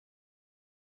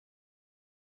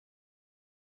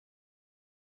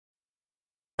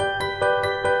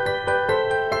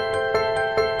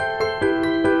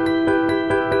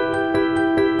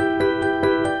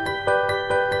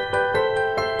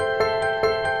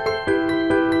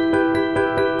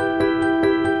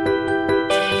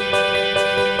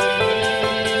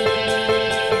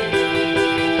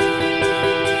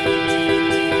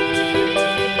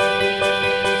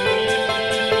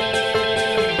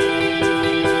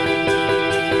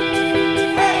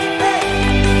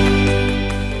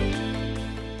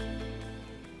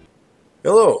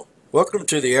Welcome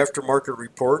to the Aftermarket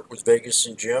Report with Vegas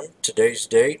and Jim. Today's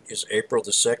date is April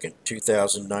the 2nd,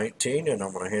 2019, and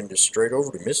I'm going to hand this straight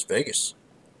over to Miss Vegas.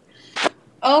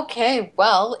 Okay,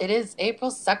 well, it is April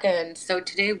 2nd, so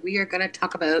today we are going to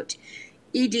talk about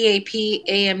EDAP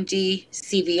AMD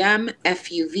CVM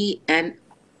FUV and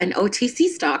an OTC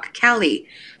stock, KALY.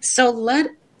 So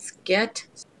let's get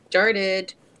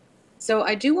started. So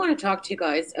I do want to talk to you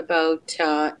guys about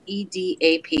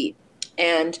EDAP.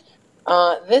 And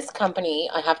this company,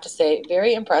 I have to say,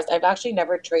 very impressed. I've actually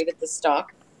never traded the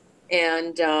stock.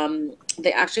 And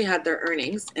they actually had their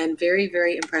earnings, and very,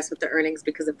 very impressed with the earnings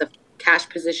because of the cash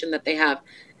position that they have.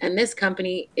 And this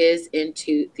company is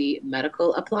into the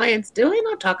medical appliance. Do I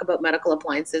not talk about medical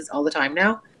appliances all the time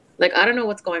now? Like, I don't know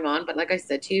what's going on, but like I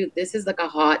said to you, this is like a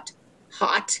hot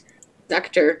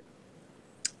sector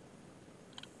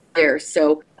there.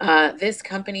 So this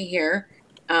company here,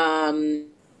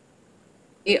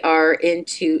 they are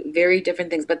into very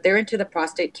different things, but they're into the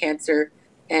prostate cancer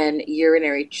and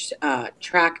urinary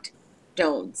tract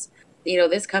stones. You know,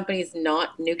 this company is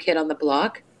not new kid on the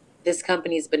block. This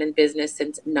company's been in business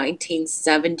since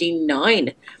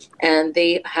 1979, and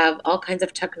they have all kinds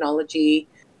of technology.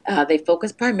 They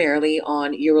focus primarily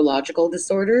on urological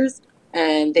disorders,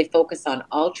 and they focus on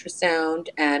ultrasound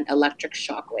and electric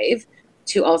shockwave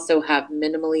to also have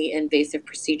minimally invasive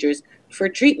procedures for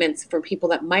treatments for people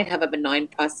that might have a benign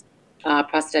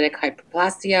prostatic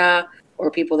hyperplasia, or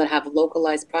people that have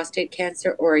localized prostate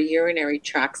cancer or urinary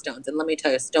tract stones. And let me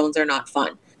tell you, stones are not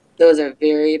fun. Those are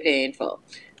very painful.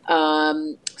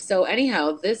 So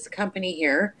anyhow, this company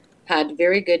here had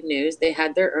very good news. They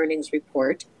had their earnings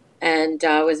report, and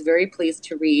I was very pleased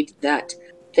to read that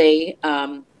they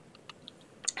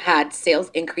had sales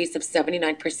increase of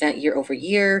 79% year over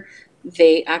year.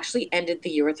 They actually ended the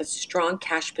year with a strong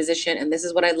cash position, and this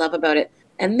is what I love about it.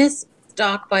 And this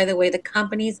stock, by the way, the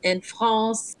company's in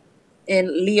France,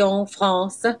 in Lyon,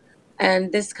 France,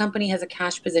 and this company has a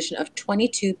cash position of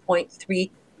 $22.3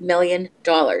 million.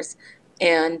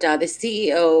 And the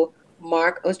CEO,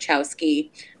 Mark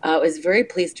Ochowski, was very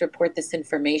pleased to report this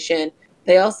information.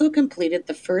 They also completed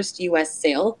the first U.S.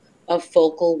 sale of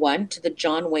Focal One to the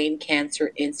John Wayne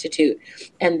Cancer Institute,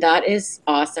 and that is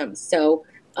awesome. So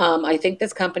I think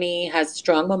this company has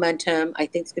strong momentum. I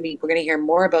think we're going to hear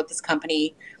more about this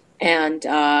company, and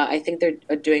I think they're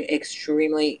doing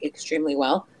extremely, extremely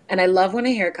well. And I love when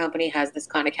I hear a company has this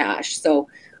kind of cash. So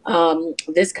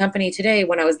this company today,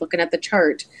 when I was looking at the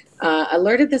chart,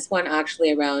 alerted this one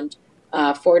actually around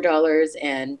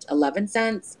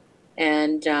 $4.11,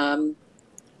 and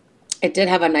it did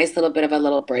have a nice little bit of a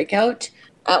little breakout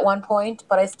at one point,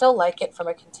 but I still like it from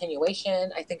a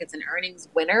continuation. I think it's an earnings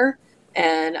winner.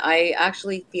 And I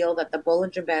actually feel that the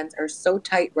Bollinger Bands are so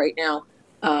tight right now.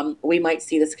 We might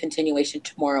see this continuation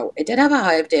tomorrow. It did have a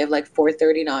high of day of like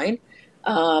 439.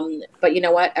 But you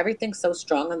know what? Everything's so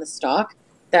strong on the stock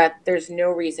that there's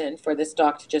no reason for the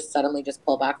stock to just suddenly just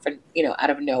pull back from, out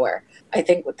of nowhere. I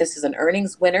think this is an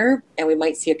earnings winner, and we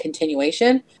might see a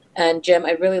continuation. And Jim,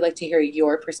 I'd really like to hear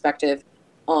your perspective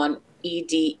on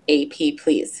EDAP,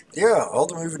 please. Yeah, all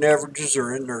the moving averages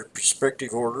are in their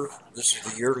respective order. This is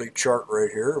the yearly chart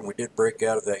right here, and we did break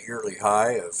out of that yearly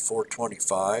high of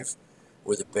 425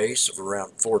 with a base of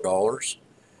around $4.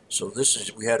 So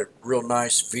we had a real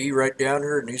nice V right down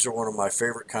here, and these are one of my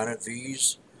favorite kind of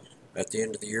Vs. At the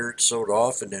end of the year, it sold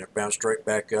off, and then it bounced right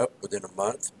back up within a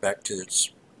month, back to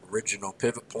its original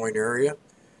pivot point area,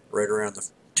 right around the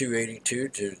 282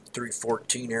 to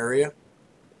 314 area,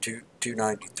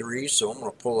 293. So I'm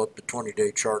going to pull up the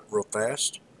 20-day chart real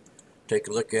fast, take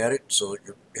a look at it. So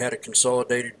you had a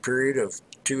consolidated period of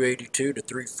 282 to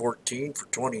 314 for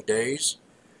 20 days,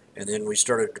 and then we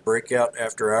started to break out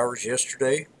after hours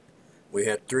yesterday. We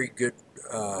had three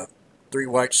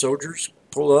white soldiers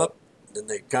pull up. Then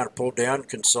they kind of pulled down,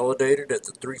 consolidated at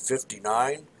the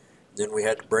 359. Then we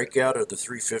had the breakout of the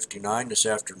 359 this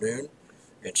afternoon,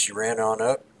 and she ran on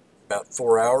up. About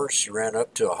 4 hours, she ran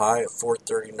up to a high of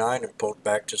 439 and pulled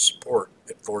back to support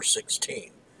at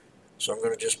 416. So I'm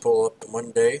going to just pull up the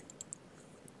 1 day.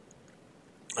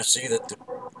 I see that the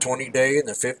 20-day and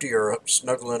the 50 are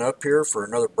snuggling up here for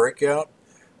another breakout.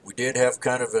 We did have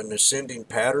kind of an ascending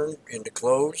pattern into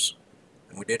close,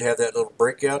 and we did have that little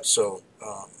breakout. So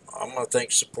I'm going to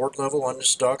think support level on this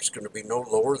stock is going to be no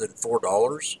lower than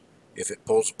 $4. If it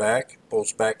pulls back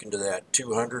into that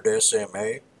 200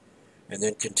 SMA, and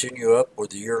then continue up with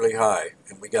the yearly high.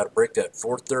 And we got to break that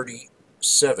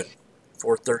 437,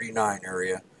 439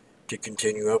 area to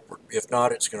continue upward. If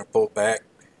not, it's going to pull back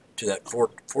to that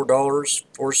 $4,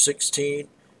 416,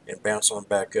 and bounce on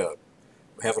back up.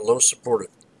 We have a low support of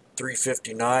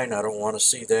 359. I don't want to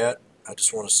see that. I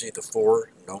just want to see the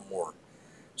 4, no more.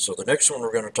 So the next one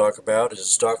we're going to talk about is a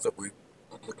stock that we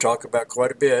talk about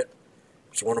quite a bit.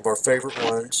 It's one of our favorite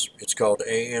ones. It's called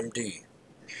AMD.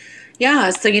 Yeah,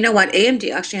 so you know what? AMD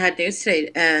actually had news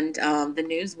today, and the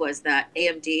news was that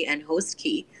AMD and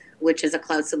HostKey, which is a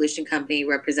cloud solution company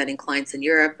representing clients in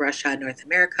Europe, Russia, North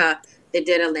America, they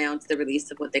did announce the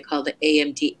release of what they call the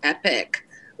AMD EPIC,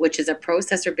 which is a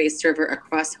processor-based server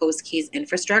across HostKey's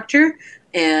infrastructure.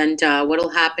 And what will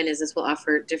happen is this will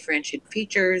offer differentiated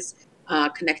features,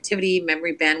 connectivity,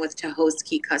 memory bandwidth to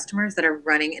HostKey customers that are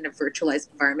running in a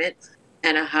virtualized environment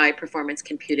and a high performance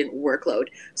computing workload.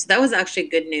 So that was actually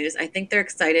good news. I think they're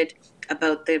excited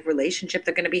about the relationship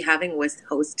they're going to be having with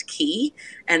Host Key.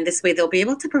 And this way they'll be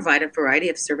able to provide a variety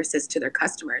of services to their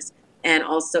customers and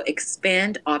also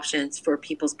expand options for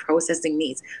people's processing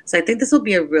needs. So I think this will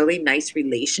be a really nice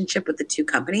relationship with the two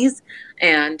companies.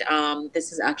 And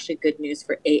this is actually good news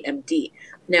for AMD.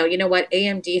 Now, you know what?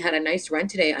 AMD had a nice run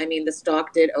today. I mean, the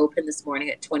stock did open this morning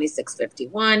at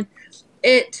 26.51.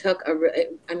 It took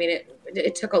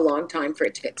it took a long time for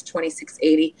it to get to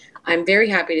 26.80. I'm very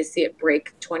happy to see it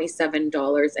break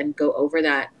 $27 and go over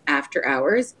that after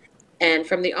hours. And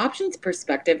from the options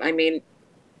perspective, I mean,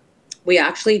 we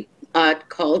actually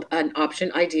called an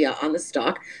option idea on the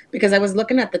stock because I was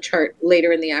looking at the chart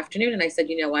later in the afternoon and I said,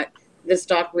 you know what, the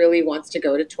stock really wants to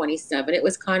go to 27. It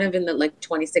was kind of in the like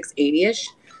 26.80ish.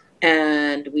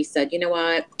 And we said, you know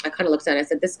what? I kind of looked at it. I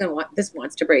said, this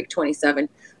wants to break 27.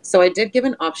 So I did give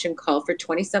an option call for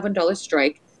 $27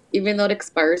 strike, even though it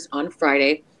expires on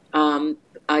Friday.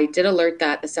 I did alert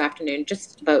that this afternoon,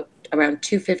 just about around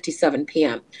 2:57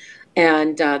 p.m.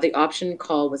 And the option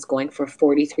call was going for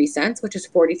 43 cents, which is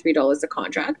 $43 a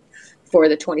contract for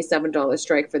the $27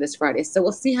 strike for this Friday. So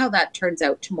we'll see how that turns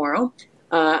out tomorrow.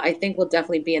 I think we'll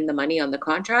definitely be in the money on the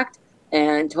contract,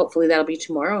 and hopefully that'll be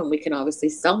tomorrow, and we can obviously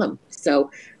sell them. So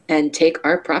and take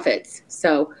our profits.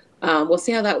 So we'll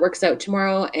see how that works out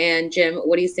tomorrow. And Jim,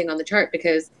 what are you seeing on the chart?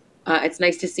 Because it's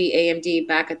nice to see AMD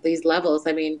back at these levels.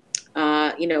 I mean,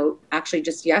 actually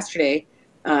just yesterday,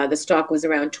 the stock was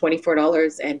around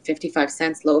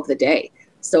 $24.55 low of the day.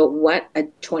 So what a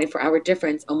 24-hour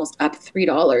difference, almost up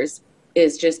 $3,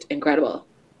 is just incredible.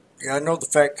 Yeah, I know the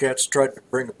Fat Cats tried to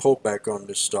bring a pullback on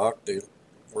this stock. They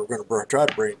were going to try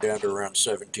to bring it down to around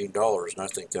 $17, and I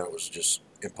think that was just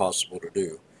impossible to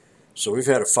do. So we've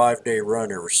had a 5-day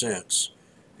run ever since.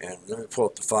 And let me pull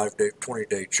up the 5-day,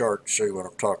 20-day chart to show you what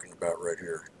I'm talking about right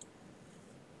here.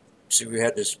 See, we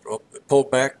had this pull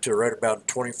back to right about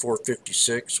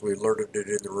 24.56. We alerted it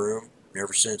in the room. And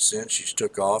ever since then, she's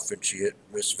took off and she hit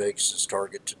Miss Vegas's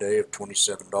target today of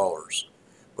 $27.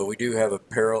 But we do have an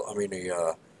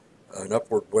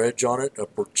upward wedge on it,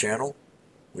 upward channel,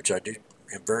 which am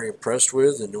very impressed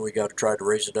with. And then we got to try to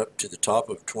raise it up to the top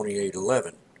of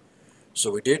 28.11.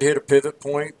 So we did hit a pivot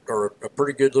point, or a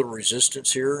pretty good little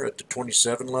resistance here at the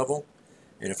 27 level.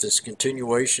 And if this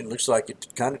continuation looks like it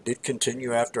kind of did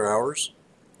continue after hours,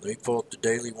 let me pull up the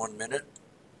daily 1 minute.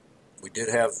 We did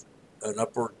have an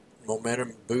upward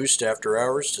momentum boost after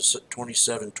hours to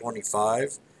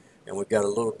 27.25, and we've got a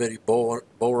little bitty bowl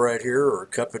right here, or a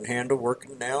cup and handle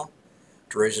working now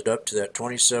to raise it up to that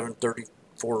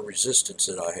 27.34 resistance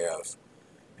that I have.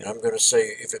 And I'm going to say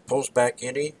if it pulls back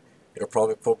any, it'll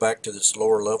probably pull back to this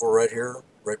lower level right here,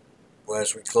 right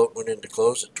as we went into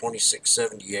close at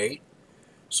 26.78.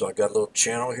 So I got a little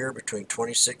channel here between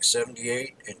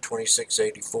 26.78 and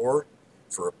 26.84 for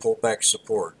a pullback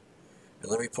support.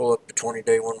 And let me pull up the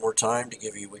 20-day one more time to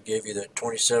we gave you that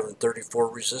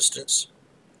 27.34 resistance.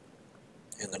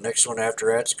 And the next one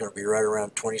after that is going to be right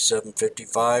around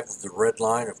 27.55 with the red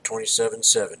line of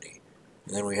 27.70.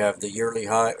 And then we have the yearly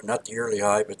high, not the yearly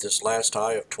high, but this last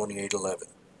high of 28.11.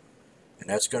 And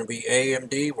that's going to be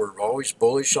AMD. We're always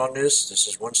bullish on this. This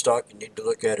is one stock you need to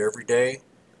look at every day.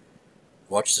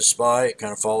 Watch the SPY. It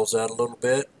kind of follows out a little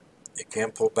bit. It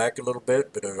can pull back a little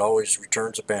bit, but it always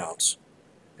returns a bounce.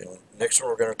 And next one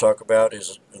we're going to talk about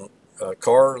is a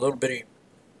car, a little bitty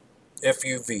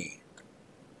FUV.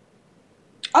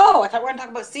 Oh, I thought we were going to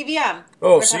talk about CVM.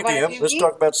 Oh, We're going to talk about CVM. Let's FUV?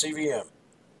 talk about CVM.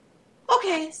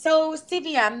 Okay, so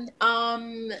CVM,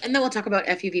 and then we'll talk about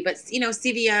FUV. But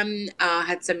CVM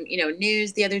had some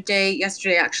news the other day.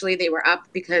 Yesterday, actually, they were up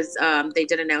because they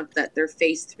did announce that their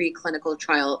phase 3 clinical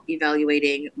trial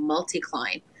evaluating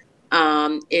multicline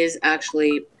is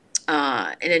actually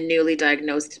in a newly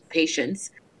diagnosed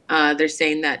patients. They're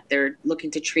saying that they're looking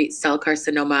to treat cell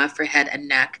carcinoma for head and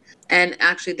neck, and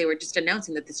actually, they were just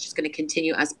announcing that this is just going to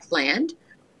continue as planned.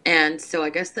 And so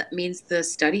I guess that means the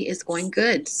study is going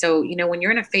good. So, when you're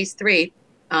in a phase 3,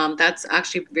 that's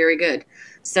actually very good.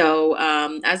 So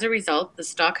as a result, the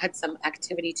stock had some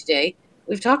activity today.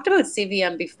 We've talked about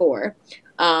CVM before.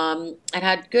 It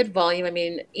had good volume. I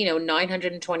mean,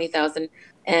 920,000,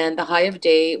 and the high of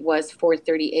day was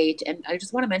 438. And I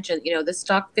just want to mention, the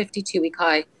stock 52-week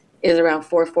high is around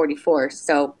 444.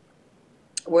 So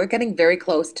we're getting very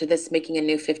close to this making a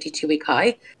new 52-week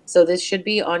high. So this should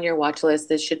be on your watch list.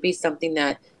 This should be something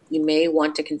that you may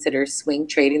want to consider swing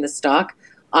trading the stock.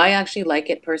 I actually like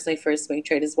it personally for a swing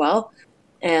trade as well,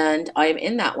 and I'm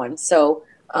in that one. So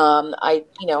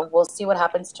we'll see what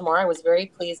happens tomorrow. I was very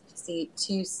pleased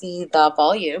to see the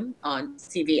volume on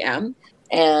CVM,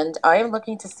 and I am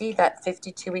looking to see that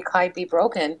 52-week high be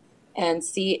broken and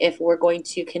see if we're going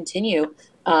to continue.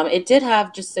 It did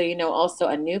have, just so you know, also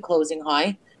a new closing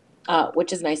high,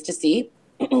 which is nice to see.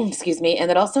 Excuse me. And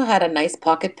it also had a nice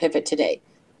pocket pivot today.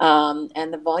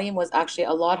 And the volume was actually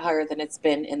a lot higher than it's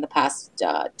been in the past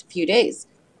few days.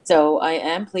 So I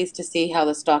am pleased to see how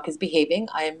the stock is behaving.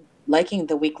 I'm liking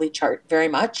the weekly chart very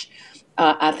much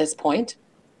at this point.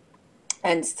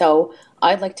 And so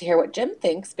I'd like to hear what Jim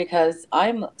thinks because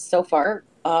I'm so far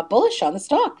bullish on the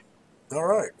stock. All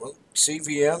right. Well,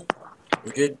 CVM,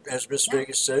 we did, as Miss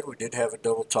Vegas said, we did have a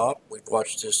double top. We've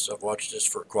watched this. I've watched this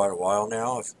for quite a while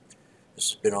now.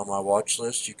 This has been on my watch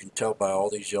list. You can tell by all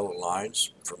these yellow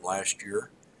lines from last year.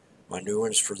 My new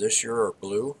ones for this year are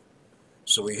blue.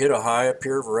 So we hit a high up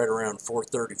here right around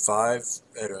 435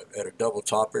 at a double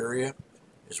top area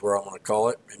is where I'm going to call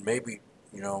it. And maybe,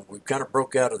 we kind of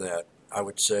broke out of that, I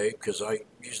would say, because I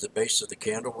used the base of the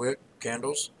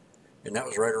candles, and that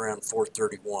was right around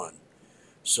 431.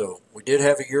 So we did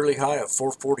have a yearly high of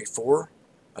 444.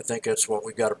 I think that's what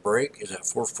we got to break is at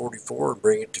 444 and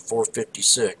bring it to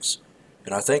 456.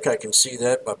 And I think I can see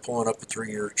that by pulling up a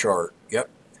 3-year chart. Yep.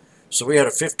 So we had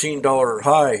a $15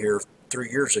 high here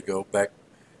 3 years ago back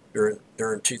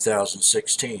during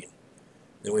 2016.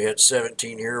 Then we had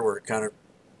 17 here where it kind of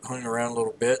hung around a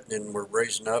little bit, and then we're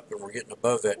raising up and we're getting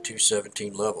above that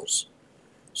 217 levels.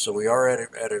 So we are at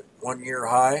a 1-year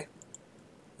high.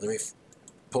 Let me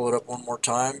pull it up one more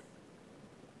time.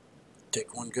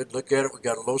 Take one good look at it. We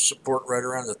got a low support right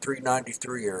around the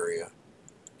 393 area.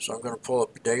 So I'm going to pull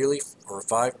up a daily or a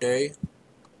 5-day.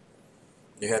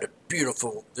 They had a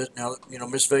beautiful, now,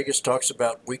 Miss Vegas talks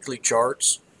about weekly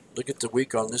charts. Look at the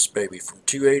week on this baby from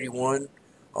 281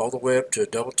 all the way up to a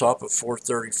double top of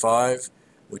 435.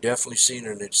 We definitely seen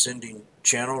an ascending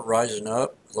channel rising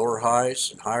up, lower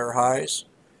highs and higher highs.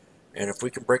 And if we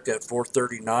can break that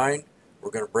 439,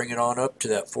 we're going to bring it on up to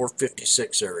that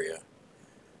 456 area.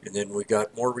 And then we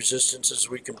got more resistances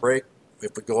we can break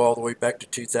if we go all the way back to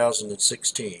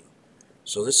 2016.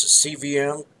 So this is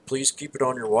CVM. Please keep it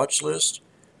on your watch list.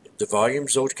 The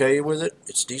volume's okay with it.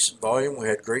 It's decent volume. We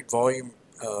had great volume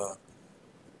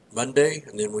Monday,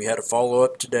 and then we had a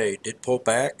follow-up today. It did pull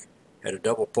back, had a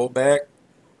double pullback,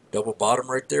 double bottom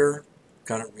right there,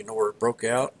 kind of, where it broke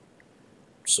out.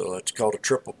 So it's called a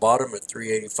triple bottom at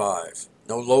 385.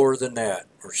 No lower than that,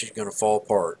 or she's going to fall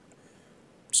apart.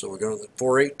 So we're going to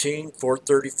 418,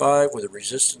 435 with a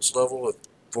resistance level of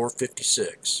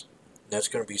 456. And that's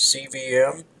going to be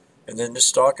CVM. And then this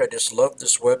stock, I just love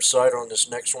this website on this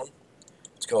next one.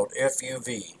 It's called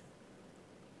FUV.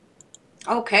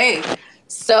 Okay.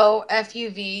 So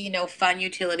FUV, fun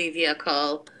utility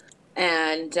vehicle.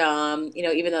 And,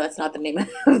 even though that's not the name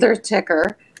of their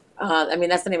ticker, I mean,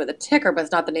 that's the name of the ticker, but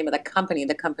it's not the name of the company.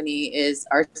 The company is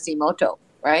RC Moto,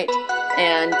 right?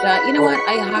 And you know what?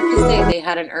 I have to say they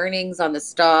had an earnings on the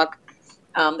stock.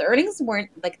 The earnings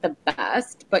weren't like the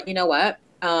best, but you know what?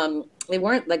 They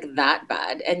weren't like that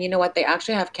bad. And you know what? They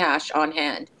actually have cash on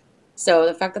hand. So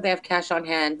the fact that they have cash on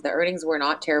hand, the earnings were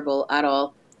not terrible at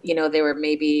all. They were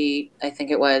maybe, I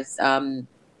think it was under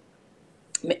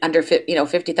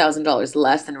 $50,000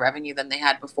 less in revenue than they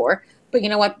had before. But you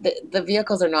know what? The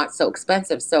vehicles are not so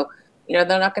expensive, so they're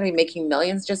not going to be making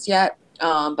millions just yet.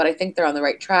 But I think they're on the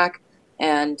right track,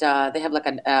 and they have like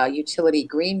a utility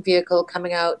green vehicle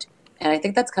coming out, and I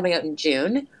think that's coming out in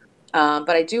June. But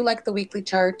I do like the weekly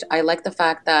chart. I like the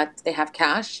fact that they have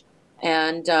cash,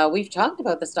 and we've talked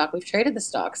about the stock. We've traded the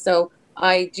stock, so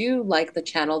I do like the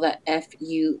channel that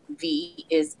FUV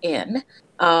is in.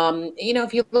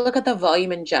 If you look at the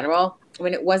volume in general, I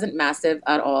mean, it wasn't massive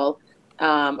at all.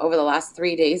 Over the last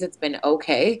 3 days, it's been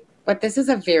okay, but this is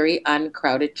a very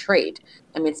uncrowded trade.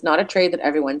 I mean, it's not a trade that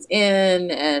everyone's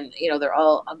in, and they're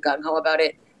all gung ho about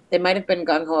it. They might have been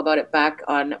gung ho about it back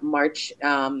on March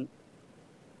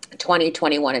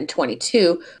 2021 and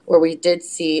 22, where we did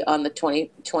see on the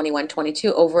 2021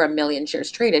 22 over 1 million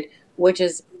shares traded, which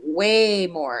is way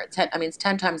more. It's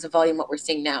 10 times the volume what we're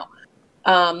seeing now.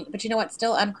 But you know what?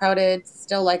 Still uncrowded.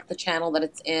 Still like the channel that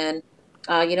it's in.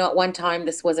 At one time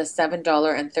this was a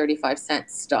 $7.35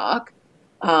 stock.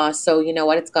 So you know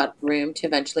what, it's got room to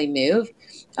eventually move.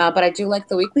 But I do like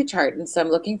the weekly chart, and so I'm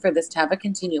looking for this to have a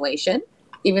continuation,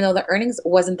 even though the earnings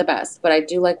wasn't the best. But I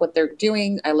do like what they're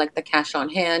doing. I like the cash on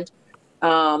hand.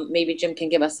 Maybe Jim can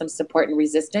give us some support and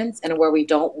resistance, and where we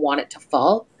don't want it to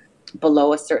fall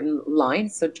below a certain line.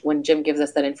 So when Jim gives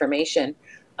us that information,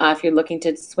 if you're looking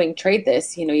to swing trade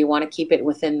this, you want to keep it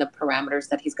within the parameters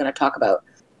that he's going to talk about.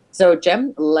 So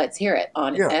Jim, let's hear it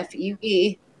on Yeah,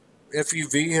 FUV.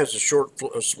 FUV has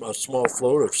a small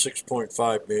float of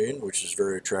 6.5 million, which is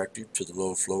very attractive to the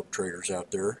low float traders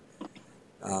out there.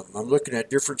 I'm looking at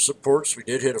different supports. We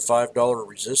did hit a $5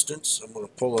 resistance. I'm going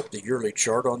to pull up the yearly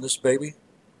chart on this baby.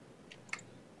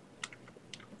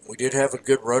 We did have a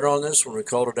good run on this when we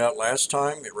called it out last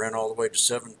time. It ran all the way to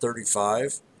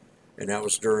 735, and that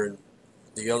was during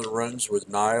the other runs with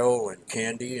Nile and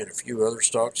Candy and a few other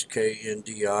stocks,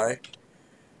 KNDI.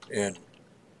 And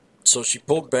so she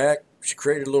pulled back. She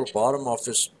created a little bottom off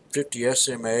this 50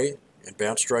 SMA and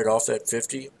bounced right off that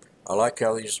 50. I like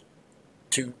how these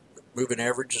two moving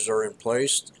averages are in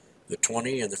place, the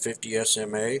 20 and the 50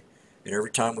 SMA. And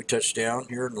every time we touch down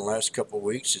here in the last couple of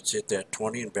weeks, it's hit that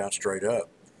 20 and bounced right up.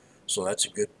 So that's a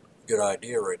good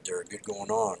idea right there, good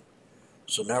going on.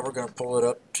 So now we're going to pull it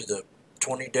up to the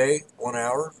 20-day, 1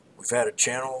 hour. We've had a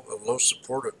channel of low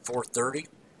support at 430.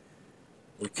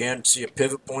 We can see a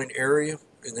pivot point area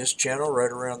in this channel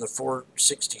right around the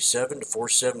 467 to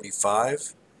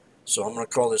 475. So I'm going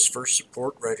to call this first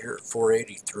support right here at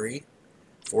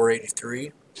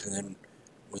 483, and then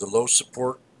with a low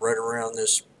support right around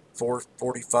this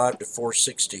 445 to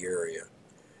 460 area.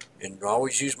 And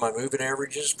always use my moving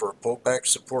averages for a pullback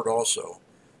support also.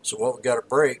 So what we've got to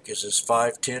break is this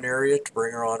 510 area to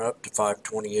bring her on up to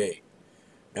 528.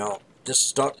 Now, this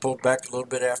stock pulled back a little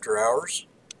bit after hours.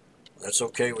 That's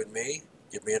okay with me.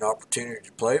 Give me an opportunity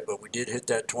to play, but we did hit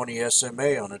that 20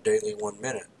 SMA on a daily 1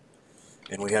 minute.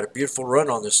 And we had a beautiful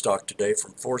run on this stock today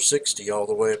from 460 all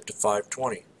the way up to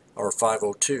 520, or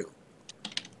 502,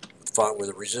 with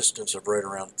a resistance of right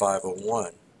around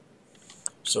 501.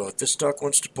 So if this stock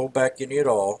wants to pull back any at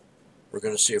all, we're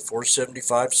going to see a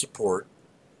 475 support,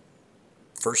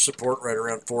 first support right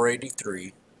around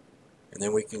 483, and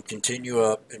then we can continue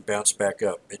up and bounce back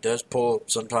up. It does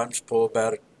sometimes pull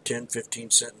about a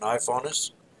 10-15 cent knife on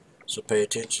us, so pay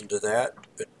attention to that.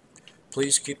 But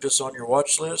please keep this on your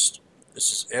watch list.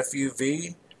 This is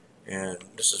FUV, and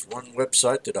this is one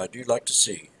website that I do like to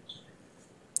see.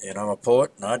 And I'm a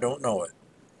poet, and I don't know it.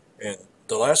 And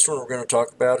the last one we're going to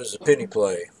talk about is a penny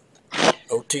play,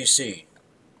 OTC.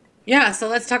 Yeah, so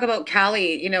let's talk about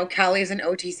Kali. Kali is an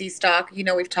OTC stock.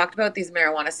 We've talked about these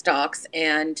marijuana stocks,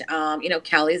 and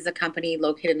Kali is a company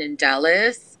located in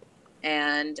Dallas,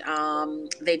 and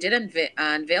they did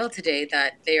unveil today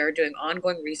that they are doing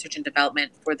ongoing research and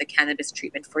development for the cannabis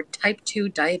treatment for type 2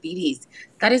 diabetes.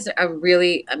 That is a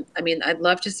really, I'd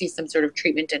love to see some sort of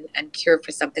treatment and cure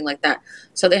for something like that.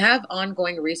 So they have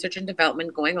ongoing research and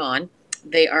development going on.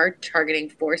 They are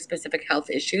targeting 4 specific health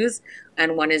issues,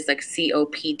 and one is like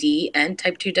COPD and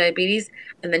type 2 diabetes,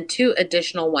 and then 2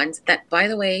 additional ones that, by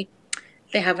the way,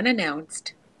 they haven't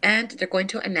announced, and they're going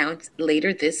to announce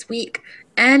later this week.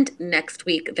 And next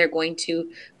week, they're going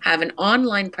to have an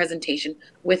online presentation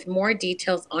with more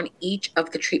details on each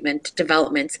of the treatment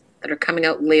developments that are coming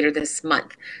out later this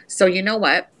month. So you know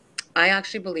what? I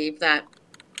actually believe that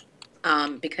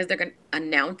because they're going to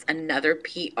announce another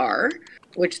PR,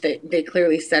 which they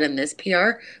clearly said in this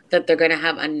PR that they're going to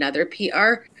have another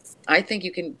PR. I think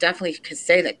you can definitely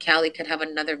say that Kali could have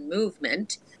another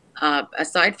movement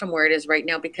aside from where it is right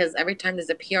now, because every time there's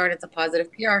a PR and it's a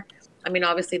positive PR,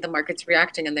 obviously the market's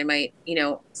reacting and they might,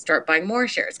 start buying more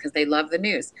shares because they love the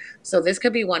news. So this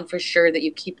could be one for sure that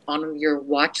you keep on your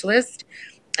watch list.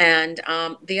 And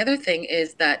the other thing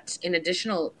is that in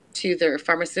additional to their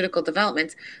pharmaceutical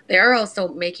developments, they are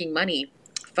also making money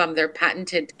from their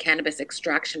patented cannabis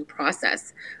extraction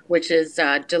process, which is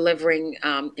delivering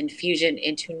infusion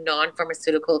into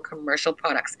non-pharmaceutical commercial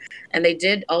products. And they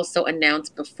did also announce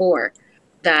before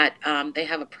that they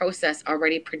have a process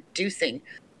already producing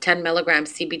 10 milligram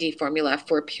CBD formula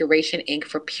for Puration Inc.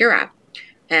 for Pura,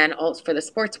 and also for the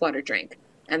sports water drink.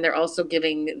 And they're also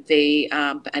they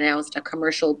announced a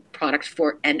commercial product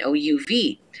for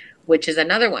NOUV, which is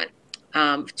another one,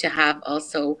 to have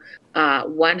also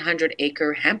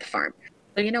 100-acre hemp farm.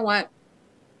 So you know what?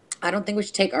 I don't think we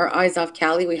should take our eyes off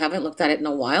Kali. We haven't looked at it in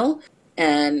a while.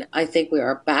 And I think we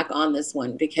are back on this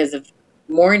one because of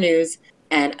more news.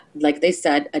 And like they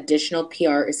said, additional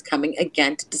PR is coming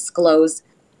again to disclose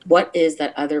what is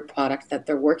that other product that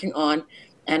they're working on.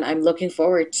 and I'm looking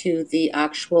forward to the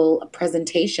actual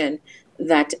presentation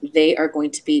that they are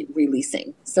going to be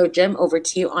releasing. So, Jim, over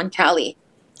to you on KALY.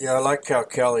 Yeah, I like how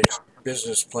Cali's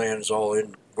business plan is all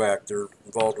in whack. They're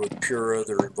involved with Pura,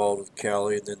 they're involved with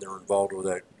Cali, and then they're involved with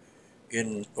that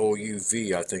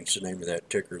NOUV, I think is the name of that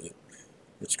ticker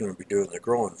that's going to be doing the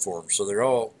growing for them. So they're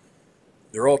all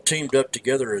teamed up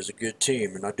together as a good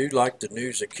team, and I do like the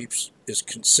news that is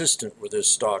consistent with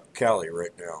this stock Cali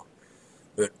right now.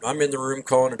 But I'm in the room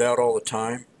calling it out all the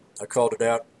time. I called it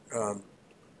out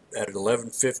at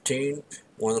 11:15.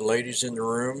 One of the ladies in the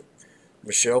room,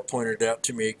 Michelle, pointed it out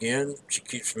to me again. She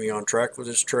keeps me on track with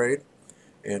this trade,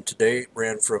 and today it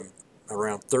ran from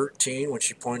around 13 when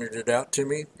she pointed it out to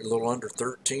me, a little under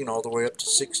 13, all the way up to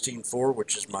 16.4,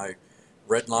 which is my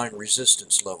red line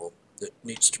resistance level that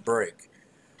needs to break.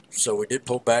 So we did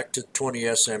pull back to the 20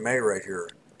 SMA right here.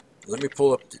 Let me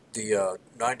pull up the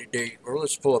 90-day, or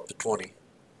let's pull up the 20.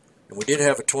 And we did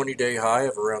have a 20-day high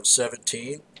of around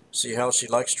 17. See how she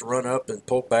likes to run up and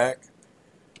pull back?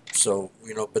 So,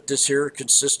 but this here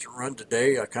consistent run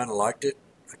today, I kind of liked it.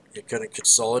 It kind of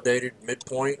consolidated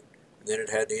midpoint, and then it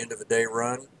had the end of the day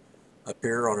run up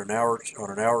here on an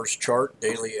hour's chart,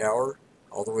 daily hour,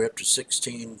 all the way up to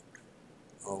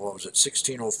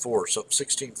 1604, something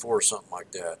 16.4, something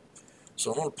like that.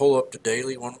 So I'm going to pull up the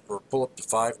daily one, or pull up the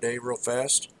 5-day real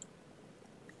fast.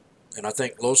 And I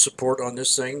think low support on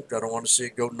this thing. I don't want to see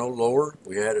it go no lower.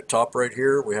 We had a top right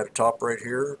here. We had a top right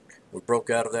here. We broke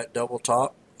out of that double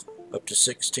top up to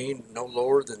 16, no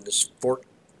lower than this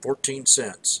 14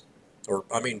 cents. Or,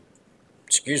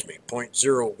 excuse me,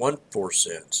 0.014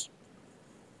 cents.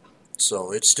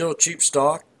 So it's still a cheap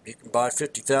stock. You can buy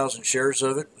 50,000 shares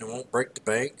of it and it won't break the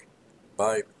bank.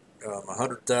 Buy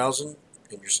 100,000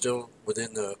 and you're still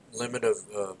within the limit of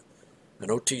an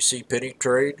OTC penny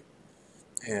trade.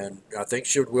 And I think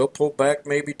she will pull back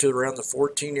maybe to around the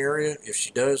 14 area. If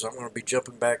she does, I'm going to be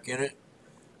jumping back in it.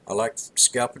 I like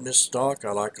scalping this stock.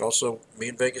 I like also, me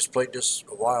and Vegas played this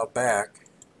a while back.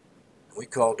 We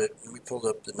called it, we pulled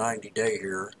up the 90-day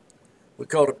here. We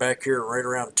called it back here right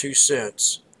around 2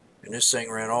 cents. And this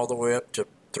thing ran all the way up to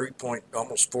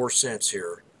almost 4 cents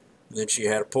here. And then she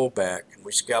had a pullback. And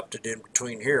we scalped it in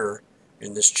between here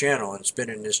in this channel. And it's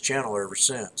been in this channel ever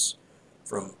since.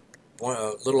 From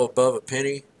a little above a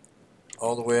penny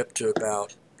all the way up to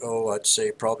about, I'd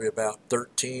say probably about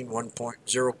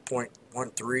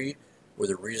 0.13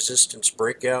 with a resistance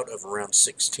breakout of around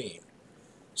 16.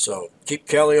 So keep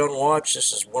Kelly on watch.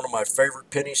 This is one of my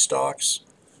favorite penny stocks,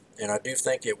 and I do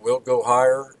think it will go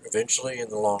higher eventually in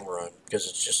the long run because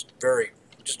it's just a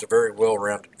very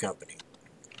well-rounded company.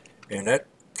 And that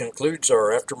concludes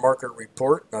our aftermarket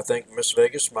report. I think Miss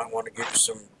Vegas might want to give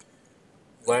some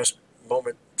last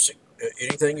moment.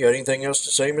 Anything? You got anything else to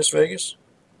say, Miss Vegas?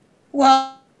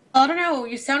 Well, I don't know.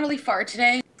 You sound really far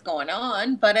today. What's going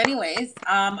on? But anyways,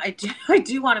 I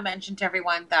do want to mention to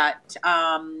everyone that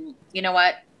you know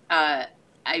what? I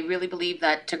really believe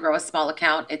that to grow a small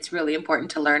account, it's really important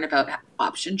to learn about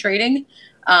option trading.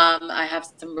 I have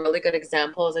some really good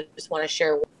examples. I just want to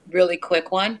share a really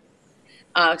quick one.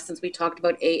 Since we talked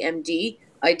about AMD,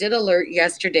 I did alert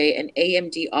yesterday an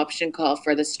AMD option call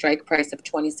for the strike price of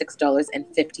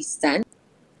 $26.50.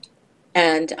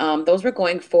 And those were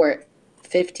going for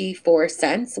 54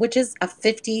 cents, which is a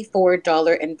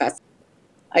 $54 investment.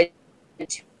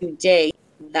 Today,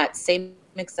 that same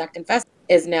exact investment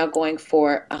is now going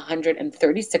for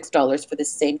 $136 for the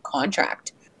same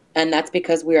contract. And that's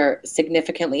because we are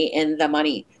significantly in the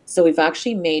money. So we've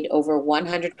actually made over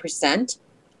 100%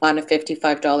 on a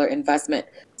 $55 investment.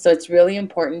 So it's really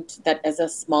important that as a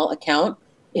small account,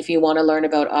 if you want to learn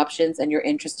about options and you're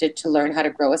interested to learn how to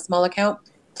grow a small account,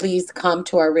 please come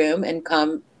to our room and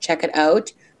come check it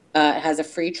out. It has a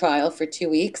free trial for 2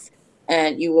 weeks,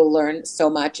 and you will learn so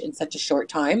much in such a short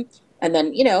time. And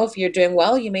then, if you're doing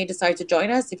well, you may decide to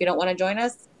join us. If you don't want to join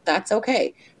us, that's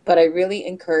okay. But I really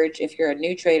encourage, if you're a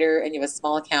new trader and you have a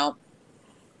small account,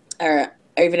 or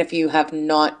even if you have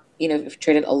not, you've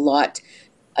traded a lot,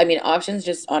 options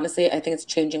just honestly, I think it's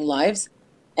changing lives.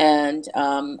 And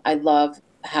I love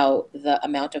how the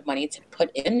amount of money to put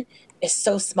in is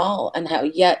so small, and how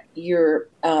yet you're,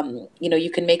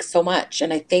 you can make so much.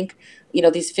 And I think,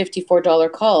 these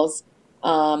 $54 calls,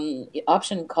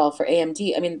 option call for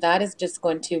AMD, that is just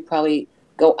going to probably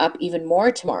go up even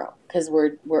more tomorrow because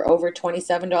we're over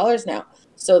 $27 now.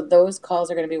 So those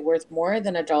calls are going to be worth more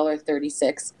than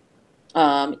 $1.36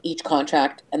 each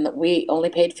contract, and that we only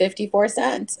paid 54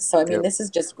 cents. So Yep. this is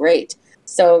just great.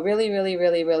 So really, really,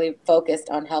 really, really focused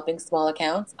on helping small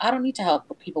accounts. I don't need to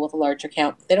help people with a large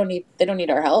account. They don't need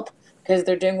our help because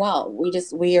they're doing well.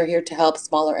 We are here to help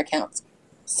smaller accounts.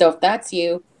 So if that's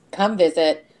you, come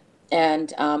visit.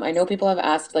 And I know people have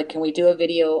asked, like, can we do a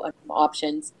video on some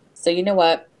options? So you know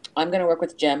what? I'm going to work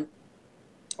with Jim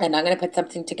and I'm going to put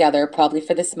something together probably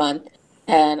for this month.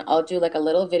 And I'll do like a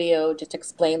little video just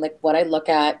explain like what I look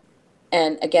at.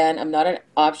 And again, I'm not an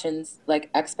options like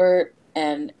expert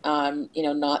and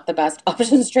not the best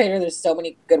options trader. There's so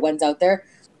many good ones out there,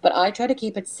 but I try to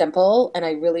keep it simple and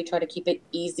I really try to keep it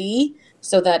easy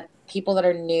so that people that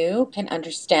are new can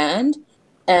understand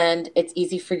and it's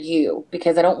easy for you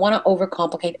because I don't want to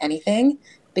overcomplicate anything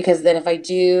because then if I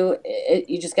do,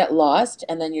 you just get lost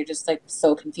and then you're just like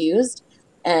so confused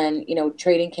and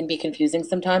trading can be confusing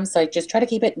sometimes, so I just try to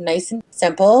keep it nice and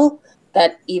simple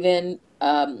that even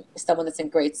someone that's in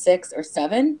grade 6 or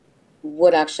 7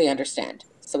 would actually understand.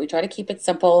 So we try to keep it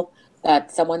simple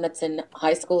that someone that's in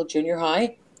high school, junior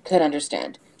high could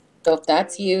understand. So if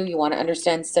that's you, you want to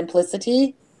understand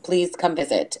simplicity, please come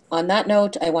visit. On that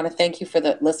note, I want to thank you for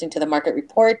the listening to the market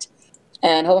report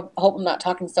and hope I'm not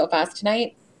talking so fast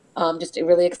tonight. Just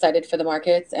really excited for the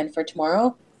markets and for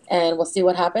tomorrow. And we'll see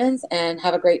what happens and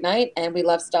have a great night. And we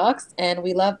love stocks and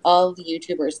we love all the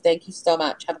YouTubers. Thank you so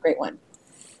much. Have a great one.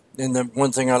 And then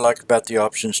one thing I like about the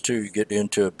options too, you get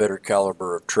into a better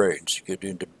caliber of trades. You get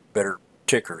into better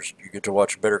tickers. You get to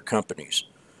watch better companies.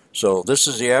 So this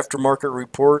is the aftermarket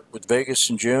report with Vegas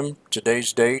and Jim.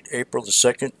 Today's date, April the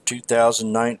 2nd,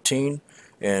 2019.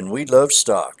 And we love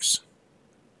stocks.